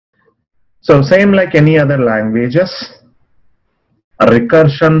So same like any other languages,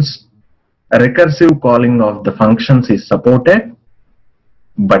 recursive calling of the functions is supported,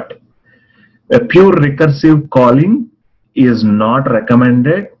 but a pure recursive calling is not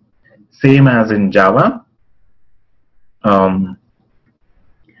recommended, same as in Java. For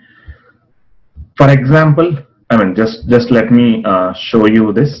example, just let me show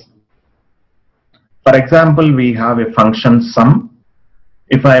you this. For example, we have a function sum.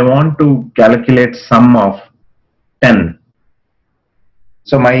 If I want to calculate sum of 10,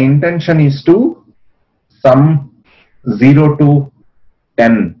 so my intention is to sum 0 to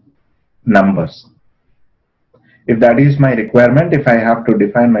 10 numbers. If that is my requirement, if I have to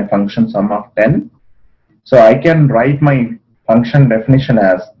define my function sum of 10, so I can write my function definition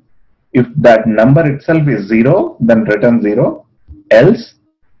as, if that number itself is 0, then return 0, else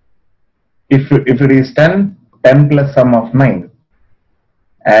if it is 10, 10 plus sum of 9,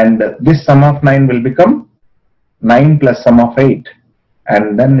 and this sum of 9 will become 9 plus sum of 8,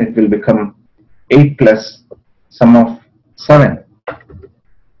 and then it will become 8 plus sum of 7.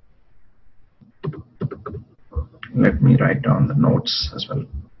 Let me write down the notes as well.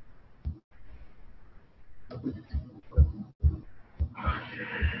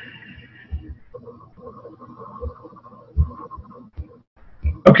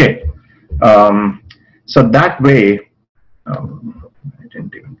 Okay, so that way, I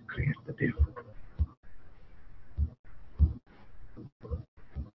didn't even create the div.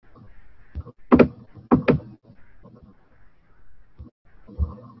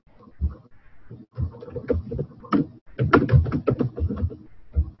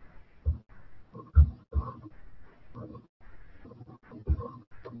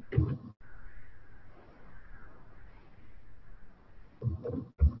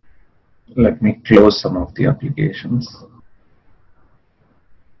 Let me close some of the applications.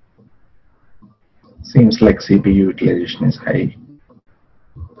 Seems like CPU utilization is high.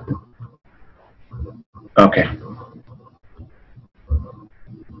 Okay.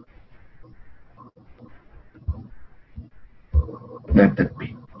 Let that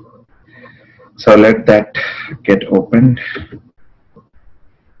be. So let that get opened.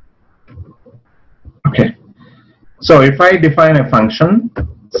 Okay. So if I define a function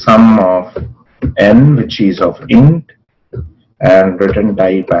sum of n, which is of int and return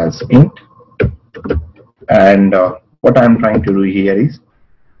type as int, and what I'm trying to do here is,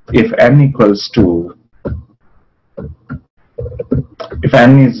 if n equals to, if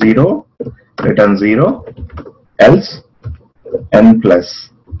n is 0, return 0, else n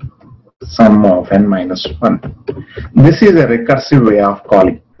plus sum of n minus 1. This is a recursive way of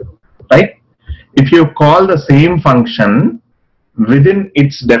calling, right? If you call the same function within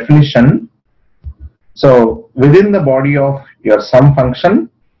its definition, so within the body of your sum function,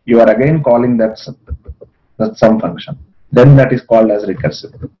 you are again calling that sum function. Then that is called as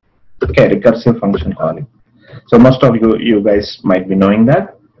recursive. Okay, recursive function calling. So most of you guys might be knowing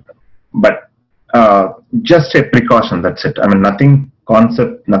that, but just a precaution, that's it. I mean, nothing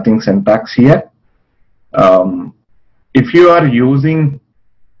concept, nothing syntax here. If you are using,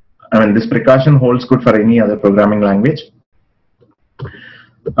 I mean, this precaution holds good for any other programming language.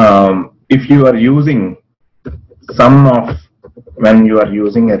 If you are using sum of, when you are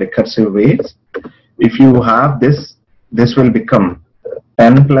using a recursive ways, if you have this, this will become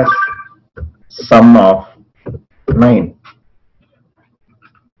 10 plus sum of 9.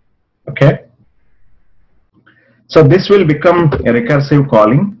 Okay. So this will become a recursive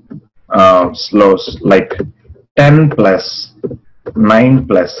calling, like 10 plus 9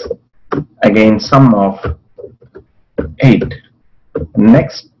 plus again sum of 8.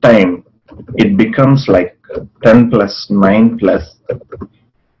 Next time it becomes like 10 plus 9 plus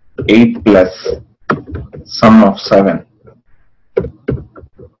 8 plus sum of 7.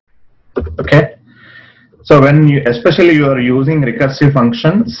 Okay. So when you, especially you are using recursive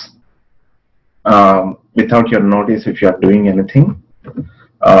functions without your notice, if you are doing anything,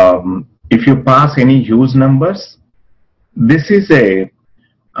 if you pass any huge numbers, this is a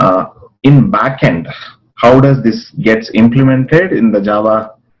in backend. How does this gets implemented in the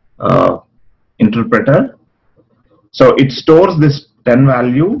Java interpreter? So it stores this 10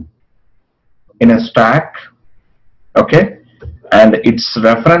 value in a stack, okay, and it's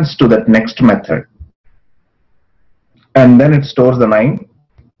reference to that next method, and then it stores the 9.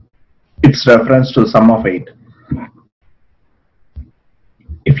 It's reference to sum of 8.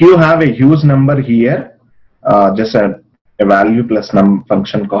 If you have a huge number here, just a value plus num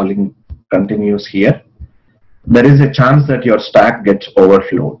function calling continues here, there is a chance that your stack gets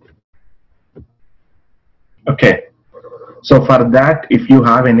overflowed. Okay, So for that, if you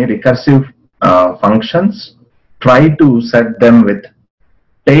have any recursive functions, try to set them with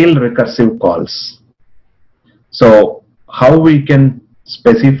tail recursive calls. So how we can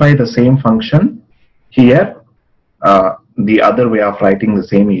specify the same function here, the other way of writing the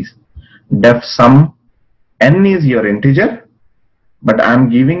same is def sum n is your integer, but I'm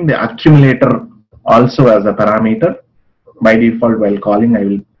giving the accumulator also as a parameter. By default, while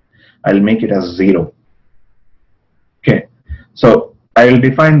calling, I'll make it as 0. Okay, so I will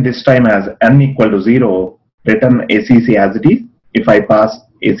define this time as n equal to 0, return ACC as it is. If I pass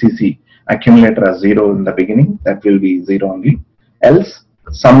ACC accumulator as 0 in the beginning, that will be 0 only. Else,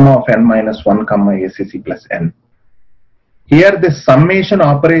 sum of n minus 1 comma ACC plus n. Here, this summation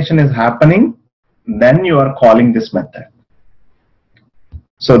operation is happening, then you are calling this method.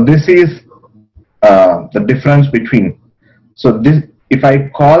 So this is the difference between. So this, if I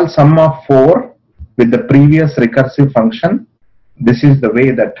call sum of 4 with the previous recursive function, this is the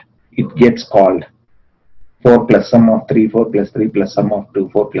way that it gets called. 4 plus sum of 3, 4 plus 3 plus sum of 2,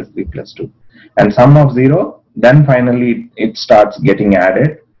 4 plus 3 plus 2. And sum of 0, then finally it starts getting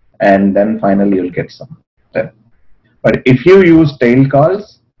added, and then finally you'll get sum. But if you use tail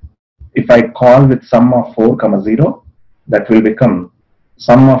calls, if I call with sum of 4 comma 0, that will become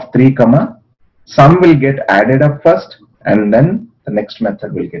sum of 3 comma, sum will get added up first, and then the next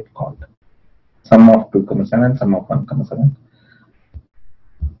method will get called. Sum of 2 comma 7, sum of 1 comma 7.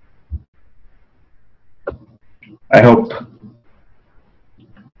 I hope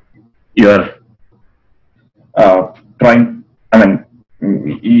you are trying,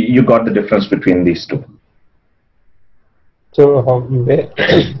 you got the difference between these two. So,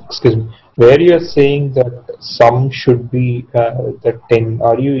 excuse me, where you are saying that sum should be the 10,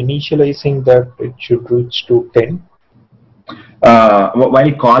 are you initializing that it should reach to 10?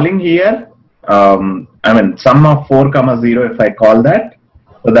 While calling here, sum of 4 comma 0, if I call that,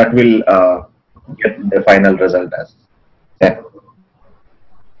 so that will get the final result as 10.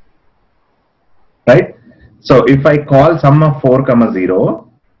 Right? So if I call sum of 4 comma 0,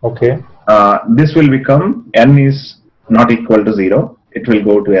 okay, this will become n is not equal to 0. It will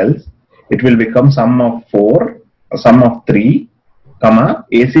go to else. It will become sum of 4, sum of 3, comma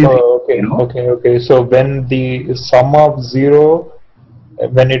ACC. Okay. So when the sum of 0,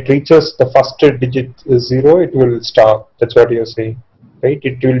 when it reaches the first digit 0, it will stop. That's what you're saying, right?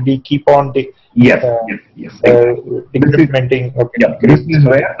 It will be keep on yes. decrementing. Okay. Yeah, this is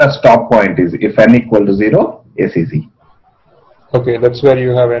where the stop point is. If n equal to 0, ACC. Okay, that's where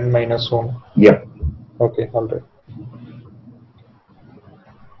you have n minus 1. Yep. Okay, all right.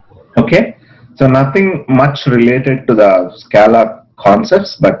 Okay, so nothing much related to the Scala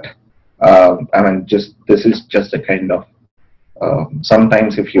concepts, but this is just a kind of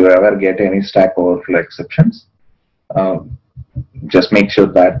sometimes if you ever get any Stack Overflow exceptions, just make sure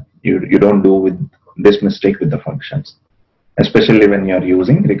that you don't do with this mistake with the functions, especially when you are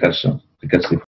using recursive.